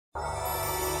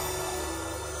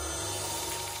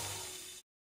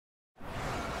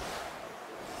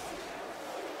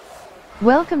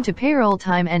Welcome to Payroll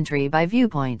Time Entry by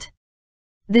ViewPoint.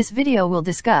 This video will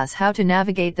discuss how to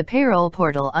navigate the payroll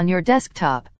portal on your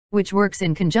desktop, which works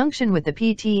in conjunction with the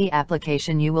PTE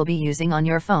application you will be using on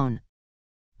your phone.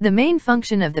 The main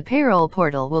function of the payroll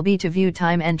portal will be to view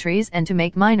time entries and to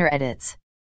make minor edits.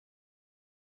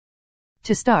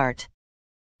 To start,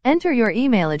 enter your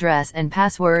email address and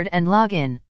password and log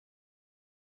in.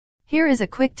 Here is a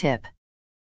quick tip.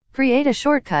 Create a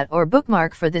shortcut or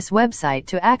bookmark for this website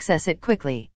to access it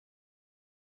quickly.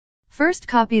 First,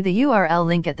 copy the URL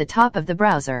link at the top of the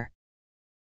browser.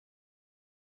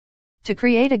 To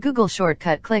create a Google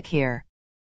shortcut, click here.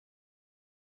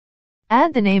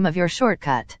 Add the name of your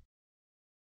shortcut.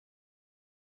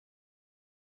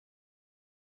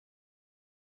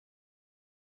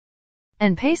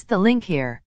 And paste the link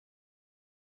here.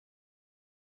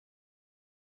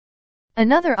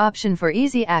 Another option for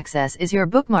easy access is your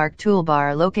bookmark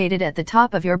toolbar located at the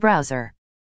top of your browser.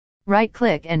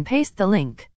 Right-click and paste the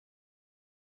link.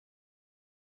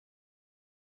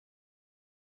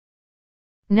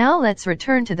 Now let's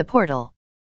return to the portal.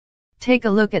 Take a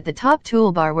look at the top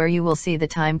toolbar where you will see the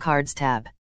Time Cards tab.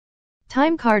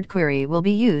 Time Card query will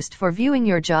be used for viewing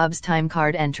your job's time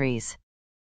card entries.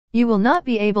 You will not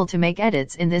be able to make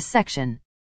edits in this section.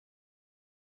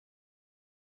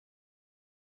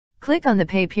 Click on the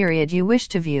pay period you wish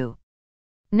to view.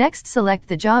 Next, select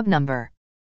the job number.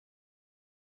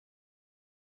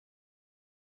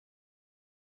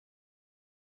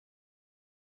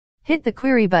 Hit the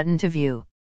query button to view.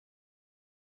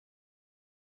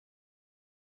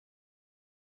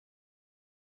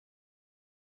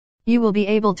 You will be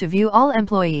able to view all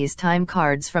employees' time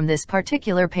cards from this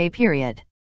particular pay period.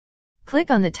 Click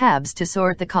on the tabs to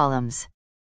sort the columns.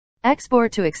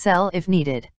 Export to Excel if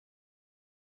needed.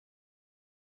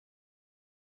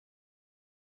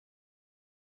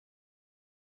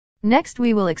 Next,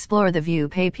 we will explore the View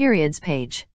Pay Periods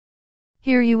page.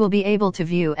 Here you will be able to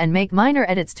view and make minor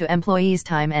edits to employees'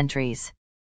 time entries.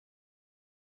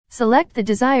 Select the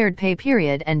desired pay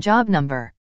period and job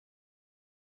number.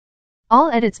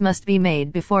 All edits must be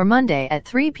made before Monday at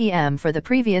 3 p.m. for the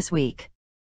previous week.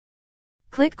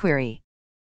 Click Query.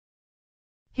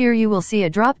 Here you will see a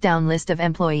drop-down list of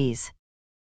employees.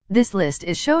 This list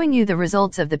is showing you the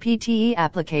results of the PTE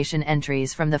application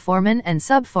entries from the foreman and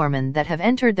sub-foreman that have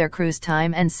entered their crew's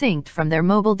time and synced from their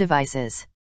mobile devices.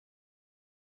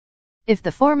 If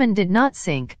the foreman did not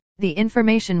sync, the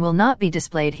information will not be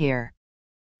displayed here.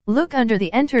 Look under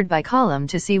the Entered By column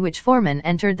to see which foreman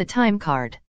entered the time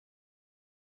card.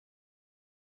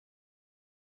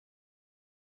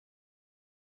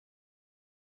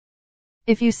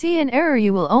 If you see an error,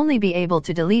 you will only be able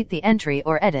to delete the entry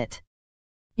or edit.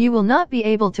 You will not be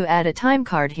able to add a time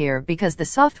card here because the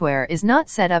software is not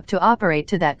set up to operate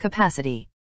to that capacity.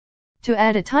 To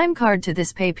add a time card to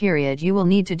this pay period, you will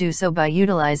need to do so by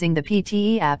utilizing the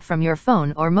PTE app from your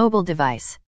phone or mobile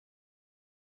device.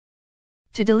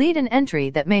 To delete an entry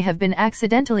that may have been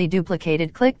accidentally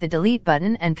duplicated, click the Delete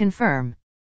button and confirm.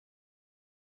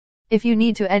 If you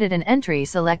need to edit an entry,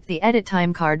 select the Edit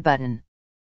Time Card button.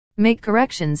 Make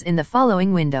corrections in the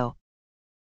following window.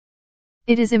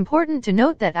 It is important to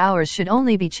note that hours should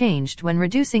only be changed when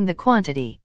reducing the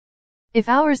quantity. If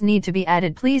hours need to be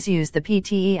added, please use the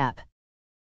PTE app.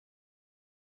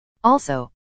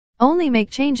 Also, only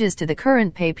make changes to the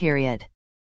current pay period.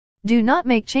 Do not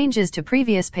make changes to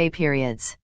previous pay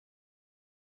periods.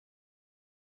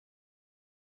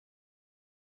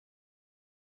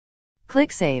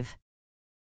 Click Save.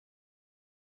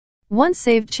 Once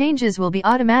saved, changes will be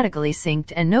automatically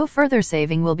synced and no further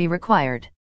saving will be required.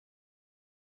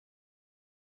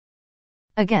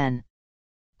 Again,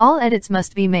 all edits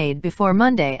must be made before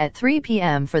Monday at 3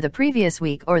 p.m. for the previous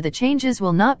week, or the changes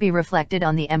will not be reflected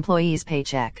on the employee's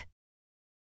paycheck.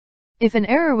 If an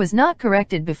error was not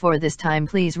corrected before this time,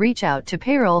 please reach out to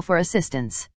Payroll for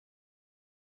assistance.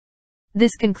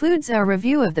 This concludes our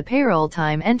review of the Payroll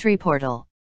Time Entry portal.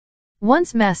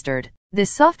 Once mastered, this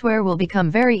software will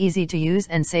become very easy to use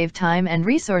and save time and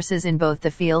resources in both the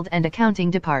field and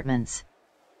accounting departments.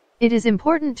 It is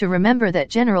important to remember that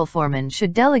general foremen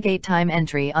should delegate time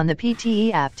entry on the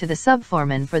PTE app to the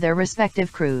sub-foreman for their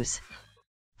respective crews.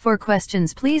 For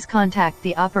questions, please contact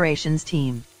the operations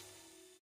team.